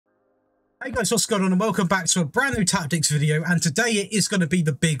Hey guys, what's going on, and welcome back to a brand new tactics video. And today it is going to be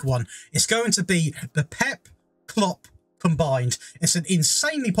the big one. It's going to be the Pep Klopp combined. It's an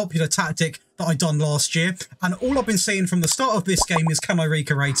insanely popular tactic that I done last year, and all I've been seeing from the start of this game is can I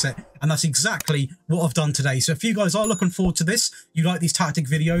recreate it, and that's exactly what I've done today. So if you guys are looking forward to this, you like these tactic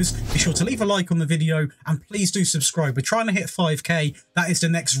videos, be sure to leave a like on the video and please do subscribe. We're trying to hit 5k. That is the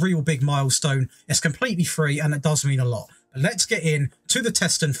next real big milestone. It's completely free and it does mean a lot. But let's get in to the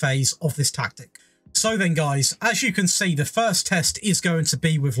testing phase of this tactic. So then guys, as you can see, the first test is going to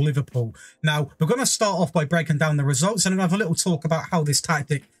be with Liverpool. Now, we're going to start off by breaking down the results, and I'm going to have a little talk about how this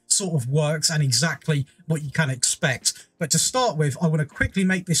tactic sort of works and exactly what you can expect. But to start with, I want to quickly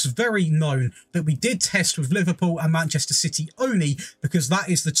make this very known that we did test with Liverpool and Manchester City only because that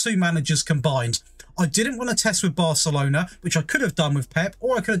is the two managers combined. I didn't want to test with Barcelona, which I could have done with Pep,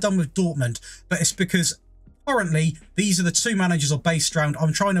 or I could have done with Dortmund, but it's because currently, these are the two managers are based around.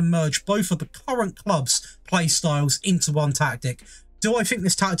 I'm trying to merge both of the current clubs' play styles into one tactic. Do I think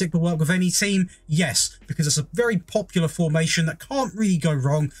this tactic will work with any team? Yes, because it's a very popular formation that can't really go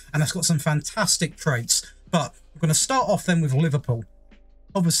wrong, and it's got some fantastic traits. But we're going to start off then with Liverpool.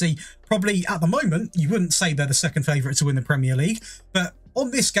 Obviously, probably at the moment, you wouldn't say they're the second favourite to win the Premier League, but on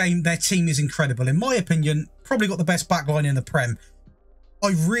this game, their team is incredible. In my opinion, probably got the best backline in the Prem.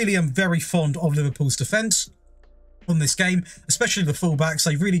 I really am very fond of Liverpool's defence on this game, especially the fullbacks.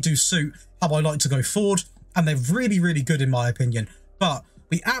 They really do suit how I like to go forward, and they're really, really good in my opinion. But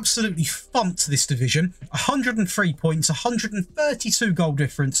we absolutely thumped this division. 103 points, 132 goal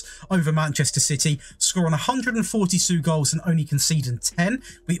difference over Manchester City, scoring 142 goals and only conceding 10.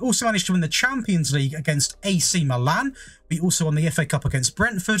 We also managed to win the Champions League against AC Milan. We also won the FA Cup against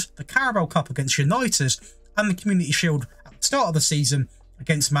Brentford, the Carabao Cup against United, and the Community Shield at the start of the season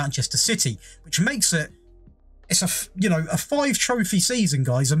against Manchester City, which makes it, it's a 5-trophy season,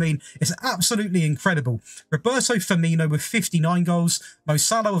 guys. I mean, it's absolutely incredible. Roberto Firmino with 59 goals, Mo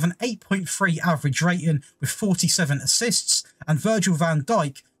Salah with an 8.3 average rating with 47 assists, and Virgil van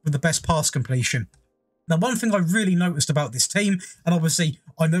Dijk with the best pass completion. Now, one thing I really noticed about this team, and obviously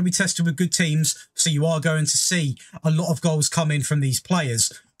I know we tested with good teams, so you are going to see a lot of goals come in from these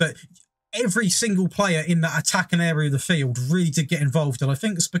players, but every single player in that attacking area of the field really did get involved, and I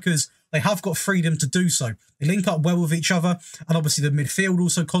think it's because they have got freedom to do so. They link up well with each other, and obviously the midfield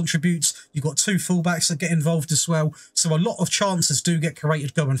also contributes. You've got two fullbacks that get involved as well, so a lot of chances do get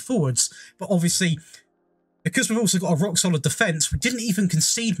created going forwards. But obviously, because we've also got a rock-solid defence, we didn't even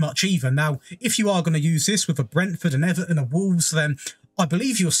concede much either. Now, if you are going to use this with a Brentford, and Everton, and Wolves, then I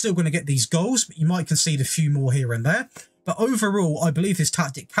believe you're still going to get these goals, but you might concede a few more here and there. But overall, I believe this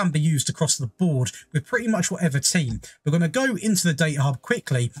tactic can be used across the board with pretty much whatever team. We're going to go into the data hub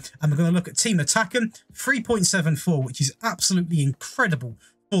quickly, and we're going to look at team attacking, 3.74, which is absolutely incredible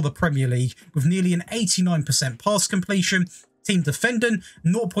for the Premier League, with nearly an 89% pass completion. Team defending,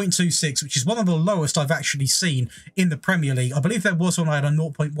 0.26, which is one of the lowest I've actually seen in the Premier League. I believe there was one I had a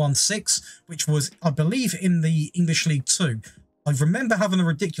 0.16, which was, I believe, in the English League 2. I remember having a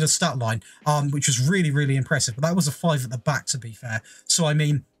ridiculous stat line, which was really, really impressive. But that was a 5 at the back, to be fair. So, I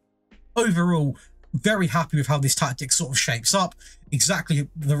mean, overall, very happy with how this tactic sort of shapes up. Exactly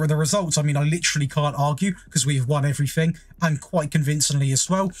the results, I mean, I literally can't argue because we've won everything, and quite convincingly as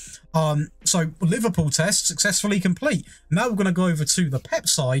well. So, Liverpool test successfully complete. Now we're going to go over to the Pep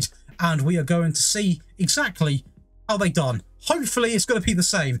side, and we are going to see exactly how they done. Hopefully, it's going to be the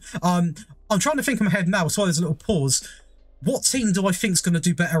same. I'm trying to think in my head now, so there's a little pause. What team do I think is going to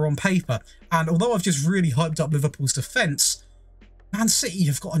do better on paper? And although I've just really hyped up Liverpool's defence, Man City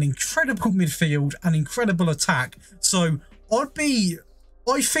have got an incredible midfield and incredible attack. So I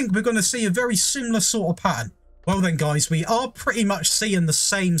think we're going to see a very similar sort of pattern. Well then, guys, we are pretty much seeing the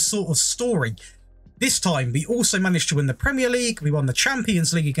same sort of story. This time, we also managed to win the Premier League, we won the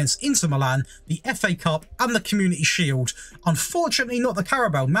Champions League against Inter Milan, the FA Cup and the Community Shield. Unfortunately, not the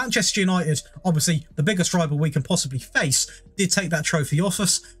Carabao. Manchester United, obviously the biggest rival we can possibly face, did take that trophy off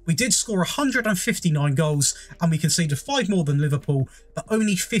us. We did score 159 goals, and we conceded 5 more than Liverpool, but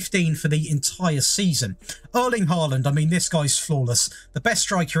only 15 for the entire season. Erling Haaland, I mean, this guy's flawless. The best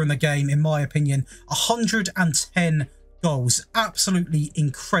striker in the game, in my opinion, 110 goals, absolutely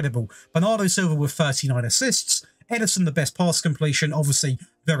incredible. Bernardo Silva with 39 assists. Ederson, the best pass completion, obviously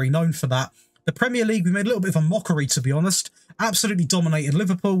very known for that. The Premier League, we made a little bit of a mockery, to be honest. Absolutely dominated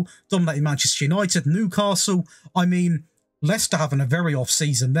Liverpool, dominated Manchester United, Newcastle. I mean, Leicester having a very off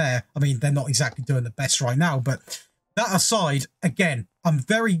season there. I mean, they're not exactly doing the best right now, but that aside, again, I'm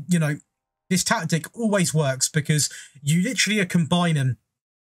very, this tactic always works because you literally are combining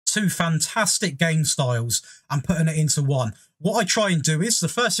two fantastic game styles and putting it into one. What I try and do is, the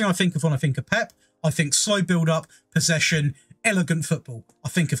first thing I think of when I think of Pep, I think slow build-up, possession, elegant football. I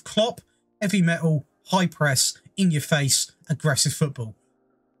think of Klopp, heavy metal, high press, in-your-face, aggressive football.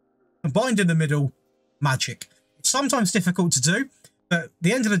 Combined in the middle, magic. It's sometimes difficult to do, but at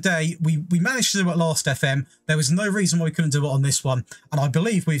the end of the day, we managed to do it last FM. There was no reason why we couldn't do it on this one, and I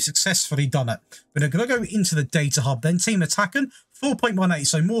believe we've successfully done it. We're going to go into the data hub, then team attacking, 4.18,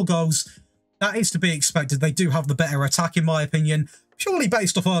 so more goals. That is to be expected. They do have the better attack, in my opinion, purely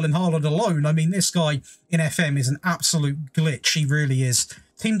based off Erling Haaland alone. I mean, this guy in FM is an absolute glitch. He really is.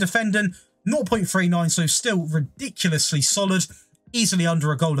 Team defending, 0.39, so still ridiculously solid. Easily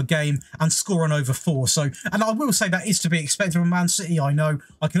under a goal a game and scoring over 4. So, and I will say that is to be expected from Man City. I know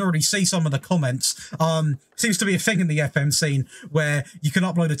I can already see some of the comments. Seems to be a thing in the FM scene where you can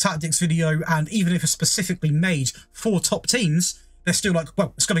upload a tactics video, and even if it's specifically made for top teams, they're still like,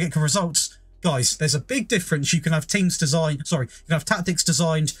 well, it's got to get good results. Guys, there's a big difference. You can have teams designed, you can have tactics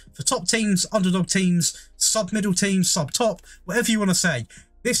designed for top teams, underdog teams, sub-middle teams, sub-top, whatever you want to say.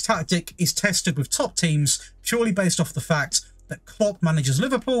 This tactic is tested with top teams purely based off the fact that Klopp manages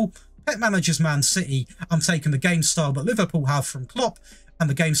Liverpool, Pep manages Man City. I'm taking the game style that Liverpool have from Klopp and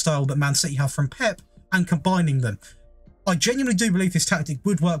the game style that Man City have from Pep and combining them. I genuinely do believe this tactic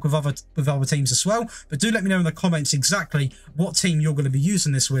would work with other teams as well, but do let me know in the comments exactly what team you're going to be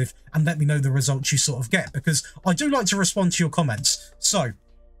using this with and let me know the results you sort of get, because I do like to respond to your comments. So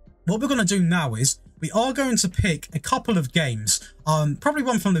what we're going to do now is we are going to pick a couple of games, probably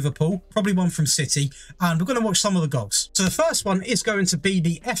one from Liverpool, probably one from City, and we're going to watch some of the goals. So the first one is going to be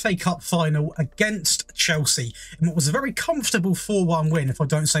the FA Cup final against Chelsea, in what was a very comfortable 4-1 win, if I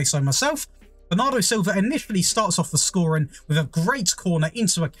don't say so myself. Bernardo Silva initially starts off the scoring with a great corner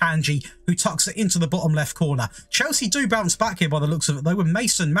into Akanji, who tucks it into the bottom left corner. Chelsea do bounce back here by the looks of it, though, with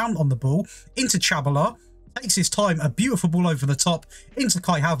Mason Mount on the ball into Chabala. Takes his time, a beautiful ball over the top into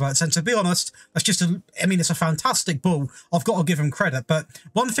Kai Havertz, and to be honest, that's just it's a fantastic ball. I've got to give him credit, but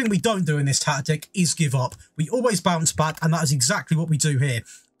one thing we don't do in this tactic is give up. We always bounce back, and that is exactly what we do here.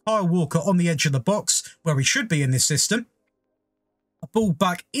 Kyle Walker on the edge of the box, where he should be in this system. A ball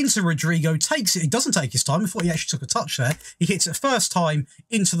back into Rodrigo, takes it. He doesn't take his time. I thought he actually took a touch there. He hits it first time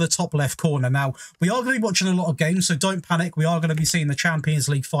into the top left corner. Now, we are going to be watching a lot of games, so don't panic. We are going to be seeing the Champions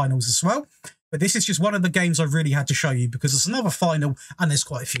League finals as well. But this is just one of the games I really had to show you because it's another final and there's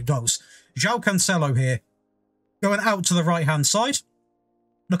quite a few goals. João Cancelo here, going out to the right-hand side.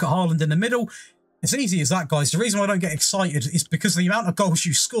 Look at Haaland in the middle. It's easy as that, guys. The reason why I don't get excited is because the amount of goals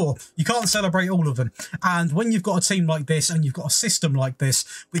you score, you can't celebrate all of them. And when you've got a team like this and you've got a system like this,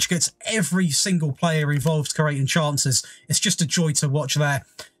 which gets every single player involved creating chances, it's just a joy to watch there.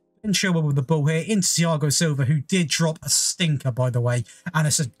 Ben Chilwell with the ball here into Thiago Silva, who did drop a stinker, by the way. And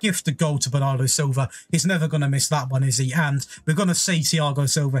it's a gifted goal to Bernardo Silva. He's never going to miss that one, is he? And we're going to see Thiago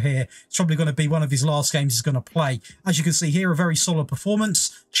Silva here. It's probably going to be one of his last games he's going to play. As you can see here, a very solid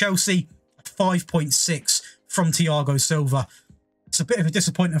performance. Chelsea, 5.6 from Thiago Silva. It's a bit of a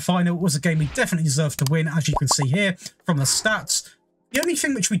disappointing final. It was a game we definitely deserved to win, as you can see here from the stats. The only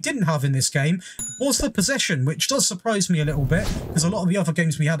thing which we didn't have in this game was the possession, which does surprise me a little bit, because a lot of the other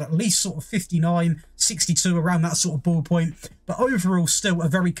games we had at least sort of 59, 62, around that sort of ballpoint. But overall, still a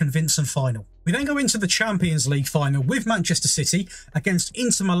very convincing final. We then go into the Champions League final with Manchester City against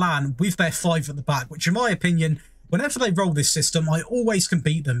Inter Milan with their 5 at the back, which in my opinion, whenever they roll this system, I always can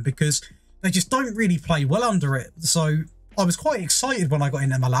beat them because they just don't really play well under it. So I was quite excited when I got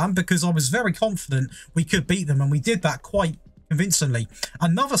into Milan because I was very confident we could beat them, and we did that quite convincingly.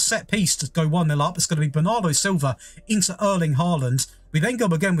 Another set piece to go 1-0 up. It's going to be Bernardo Silva into Erling Haaland. We then go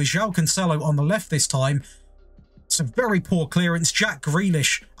again with João Cancelo on the left this time. It's a very poor clearance. Jack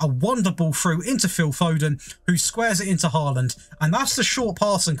Grealish, a wonder ball through into Phil Foden, who squares it into Haaland. And that's the short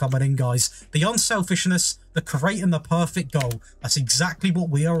passing coming in, guys. The unselfishness, the creating the perfect goal. That's exactly what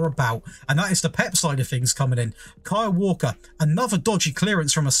we are about. And that is the Pep side of things coming in. Kyle Walker, another dodgy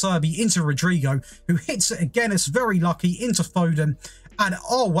clearance from a Serbi into Rodrigo, who hits it again. It's very lucky into Foden. And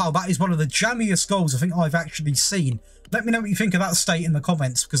oh wow, that is one of the jammiest goals I think I've actually seen. Let me know what you think of that state in the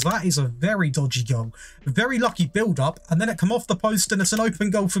comments, because that is a very dodgy goal. A very lucky build-up, and then it come off the post and it's an open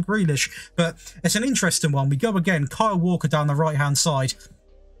goal for Grealish. But it's an interesting one. We go again, Kyle Walker down the right-hand side.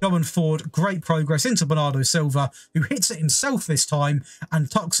 Going forward, great progress into Bernardo Silva, who hits it himself this time and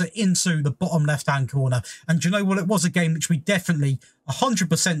tucks it into the bottom left-hand corner. And you know what? It was a game which we definitely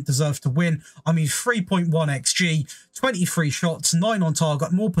 100% deserved to win. I mean, 3.1 XG, 23 shots, 9 on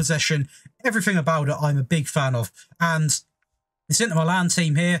target, more possession, everything about it I'm a big fan of. And This Inter Milan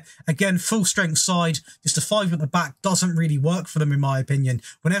team here, again, full strength side, just a 5 at the back doesn't really work for them in my opinion.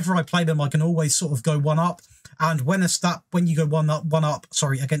 Whenever I play them, I can always sort of go one up. And when you go one up,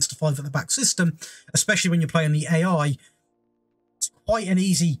 against a 5 at the back system, especially when you're playing the AI, it's quite an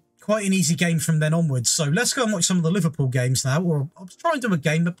easy game from then onwards. So let's go and watch some of the Liverpool games now, or I'll try and do a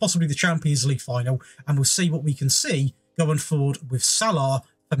game, but possibly the Champions League final, and we'll see what we can see going forward with Salah,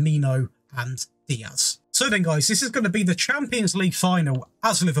 Firmino and Diaz. So then guys, this is going to be the Champions League final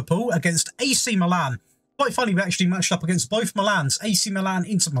as Liverpool against AC Milan. Quite funny, we actually matched up against both Milans, AC Milan,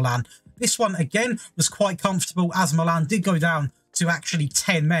 Inter Milan. This one again was quite comfortable as Milan did go down to actually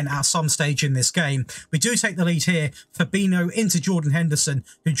 10 men at some stage in this game. We do take the lead here. Fabinho into Jordan Henderson,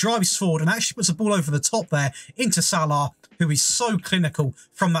 who drives forward and actually puts the ball over the top there into Salah, who is so clinical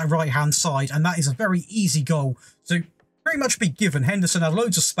from that right-hand side. And that is a very easy goal to pretty much be given. Henderson had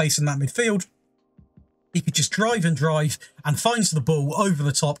loads of space in that midfield. He could just drive and finds the ball over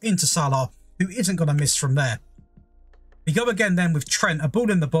the top into Salah, who isn't going to miss from there. We go again then with Trent, a ball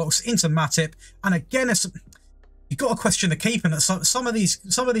in the box into Matip, and again you've got to question the keeping. Some of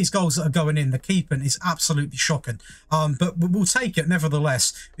these goals that are going in, the keeping is absolutely shocking. But we'll take it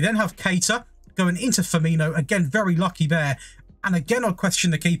nevertheless. We then have Keita going into Firmino, again very lucky there. And again, I'd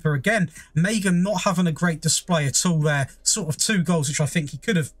question the keeper again. Megan not having a great display at all there. Sort of 2 goals, which I think he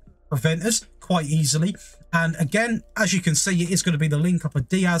could have prevented quite easily. And again, as you can see, it is going to be the link up of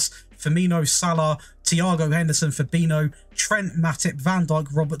Diaz, Firmino, Salah, Thiago Henderson, Fabinho, Trent, Matip, Van Dijk,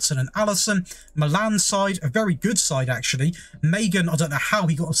 Robertson and Alisson. Milan side, a very good side actually. Megan, I don't know how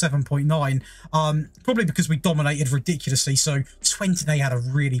he got a 7.9. Probably because we dominated ridiculously. So 20, they had a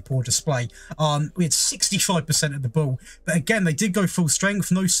really poor display. We had 65% of the ball. But again, they did go full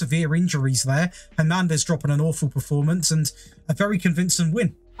strength. No severe injuries there. Hernandez dropping an awful performance and a very convincing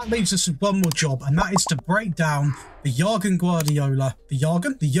win. That leaves us with one more job, and that is to break down the Jurgen Guardiola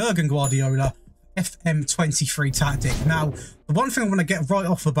FM23 tactic. Now, the one thing I want to get right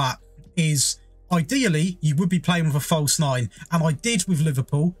off the bat is ideally you would be playing with a false 9, and I did with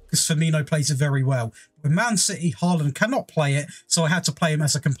Liverpool because Firmino plays it very well. With Man City, Haaland cannot play it, so I had to play him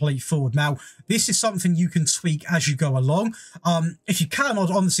as a complete forward. Now, this is something you can tweak as you go along. If you can,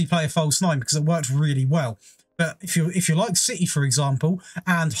 I'd honestly play a false 9 because it worked really well. But if you like City, for example,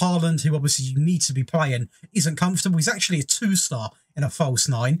 and Haaland, who obviously you need to be playing, isn't comfortable, he's actually a 2-star in a false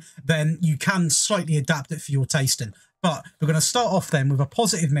 9, then you can slightly adapt it for your tasting. But we're going to start off then with a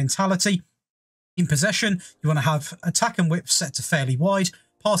positive mentality. In possession, you want to have attack and whip set to fairly wide,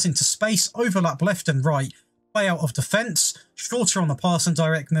 pass into space, overlap left and right, play out of defence, shorter on the pass and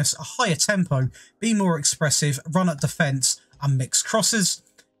directness, a higher tempo, be more expressive, run at defence and mix crosses.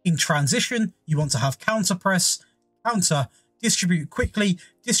 In transition, you want to have counter press, counter, distribute quickly,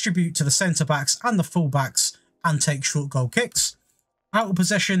 distribute to the centre-backs and the full-backs, and take short goal kicks. Out of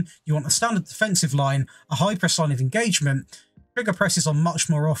possession, you want a standard defensive line, a high press line of engagement, trigger presses on much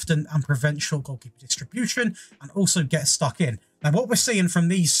more often and prevent short goalkeeper distribution, and also get stuck in. Now, what we're seeing from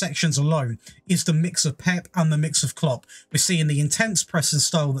these sections alone is the mix of Pep and the mix of Klopp. We're seeing the intense pressing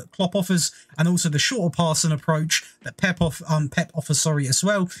style that Klopp offers, and also the shorter passing approach that Pep offers, as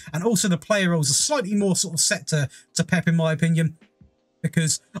well. And also the player roles are slightly more sort of set to Pep, in my opinion,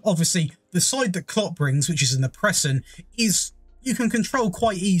 because obviously the side that Klopp brings, which is in the pressing, is you can control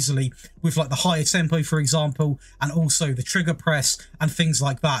quite easily with like the higher tempo, for example, and also the trigger press and things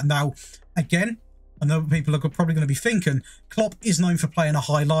like that. Now, again, I know people are probably going to be thinking Klopp is known for playing a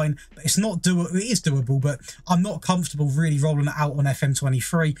high line, but it's not doable. It is doable, but I'm not comfortable really rolling it out on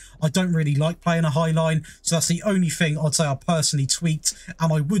FM23. I don't really like playing a high line, so that's the only thing I'd say I personally tweaked,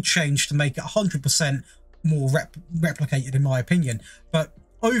 and I would change to make it 100% more replicated, in my opinion. But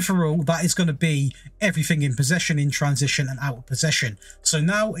overall, that is going to be everything in possession, in transition, and out of possession. So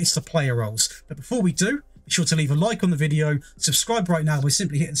now it's the player roles. But before we do, be sure to leave a like on the video, subscribe right now by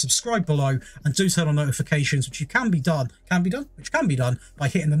simply hitting subscribe below, and do turn on notifications, which can be done by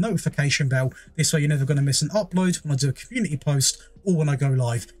hitting the notification bell. This way you're never going to miss an upload when I do a community post or when I go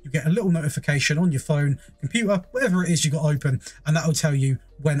live. You get a little notification on your phone, computer, whatever it is you got open, and that will tell you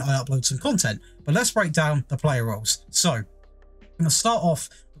when I upload some content. But let's break down the player roles. So we're going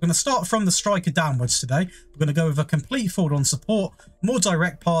to start from the striker downwards today. We're going to go with a complete forward on support, more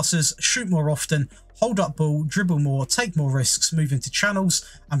direct passes, shoot more often, hold up ball, dribble more, take more risks, move into channels,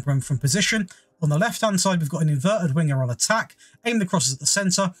 and run from position. On the left-hand side, we've got an inverted winger on attack, aim the crosses at the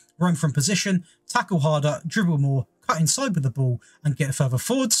centre, run from position, tackle harder, dribble more, cut inside with the ball, and get further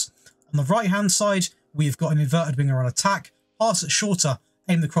forwards. On the right-hand side, we've got an inverted winger on attack, pass it shorter,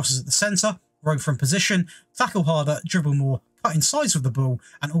 aim the crosses at the centre, run from position, tackle harder, dribble more, cut inside with the ball,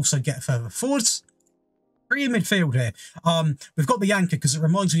 and also get further forwards. Pretty in midfield here. We've got the anchor because it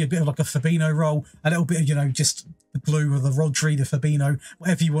reminds me a bit of like a Fabinho role, a little bit of, you know, just the glue or the Rodri, the Fabinho,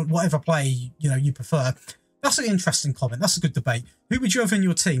 whatever you want, whatever play, you know, you prefer. That's an interesting comment. That's a good debate. Who would you have in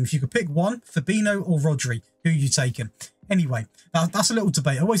your team? If you could pick one, Fabinho or Rodri, who are you taking? Anyway, that's a little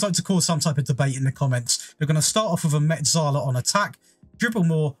debate. I always like to cause some type of debate in the comments. We're going to start off with a Metzala on attack, dribble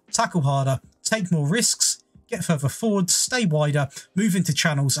more, tackle harder, take more risks, get further forward, stay wider, move into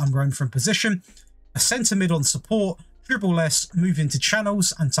channels and roam from position. A centre mid on support, dribble less, move into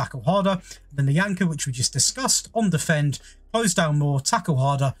channels and tackle harder. Then the anchor, which we just discussed, on defend, close down more, tackle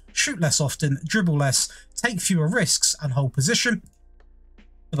harder, shoot less often, dribble less, take fewer risks and hold position.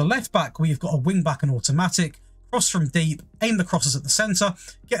 For the left back, we've got a wing back and automatic, cross from deep, aim the crosses at the centre,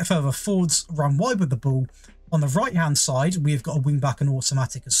 get further forwards, run wide with the ball. On the right hand side, we've got a wing back and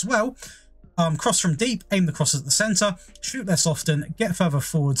automatic as well. Cross from deep, aim the crosses at the centre, shoot less often, get further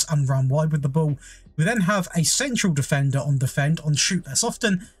forwards and run wide with the ball. We then have a central defender on defend, on shoot less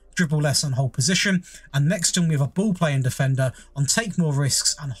often, dribble less and hold position. And next to him we have a ball playing defender on take more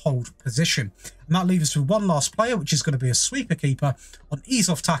risks and hold position. And that leaves us with one last player, which is going to be a sweeper keeper on ease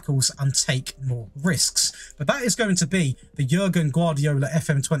off tackles and take more risks. But that is going to be the Jurgen Guardiola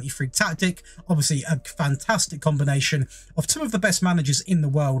FM23 tactic. Obviously a fantastic combination of two of the best managers in the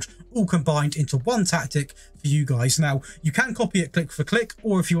world, all combined into one tactic for you guys. Now, you can copy it click for click,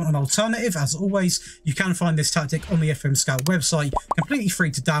 or if you want an alternative, as always, you can find this tactic on the FM Scout website, completely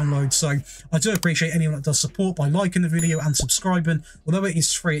free to download. So I do appreciate anyone that does support by liking the video and subscribing. Although it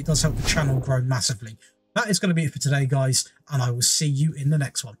is free, it does help the channel grow massively. That is going to be it for today, guys, and I will see you in the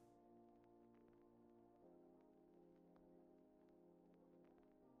next one.